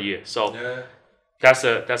over a year. So that's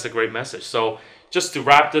a great message. So just to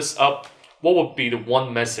wrap this up, what would be the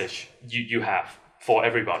one message you have for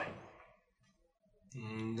everybody?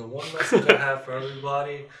 The one message I have for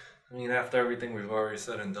everybody, I mean, after everything we've already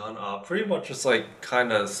said and done, pretty much just like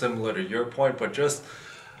kind of similar to your point, but just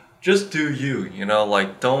do you,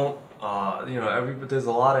 like don't, there's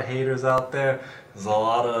a lot of haters out there. There's a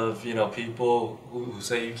lot of, people who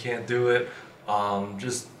say you can't do it.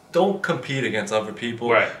 Just don't compete against other people.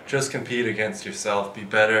 Right. Just compete against yourself. Be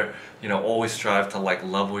better. Always strive to like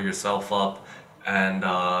level yourself up. And,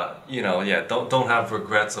 don't have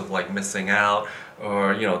regrets of like missing out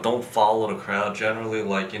or, don't follow the crowd. Generally,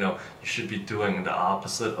 like, you should be doing the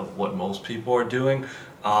opposite of what most people are doing.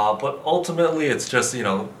 But ultimately, it's just,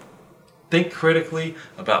 think critically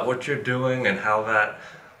about what you're doing and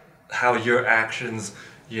how your actions,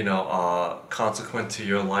 consequent to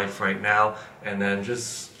your life right now, and then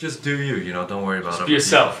just do you, don't worry about it. Be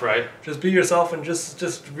yourself, right? Just be yourself and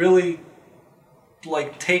just really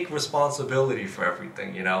like take responsibility for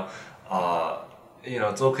everything,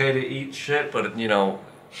 it's okay to eat shit, but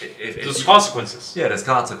there's consequences. Yeah, there's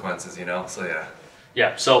consequences, so yeah.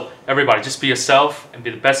 Yeah, so everybody just be yourself and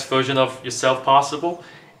be the best version of yourself possible.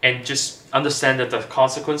 And just understand that the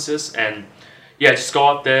consequences, and just go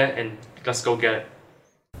out there and let's go get it.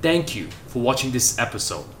 Thank you for watching this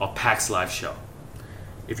episode of Pax Live Show.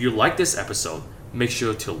 If you like this episode, make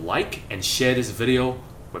sure to like and share this video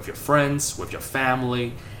with your friends, with your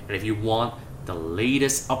family, and if you want the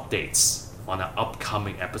latest updates on our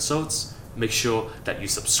upcoming episodes, make sure that you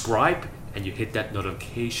subscribe and you hit that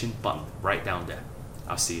notification button right down there.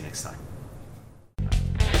 I'll see you next time.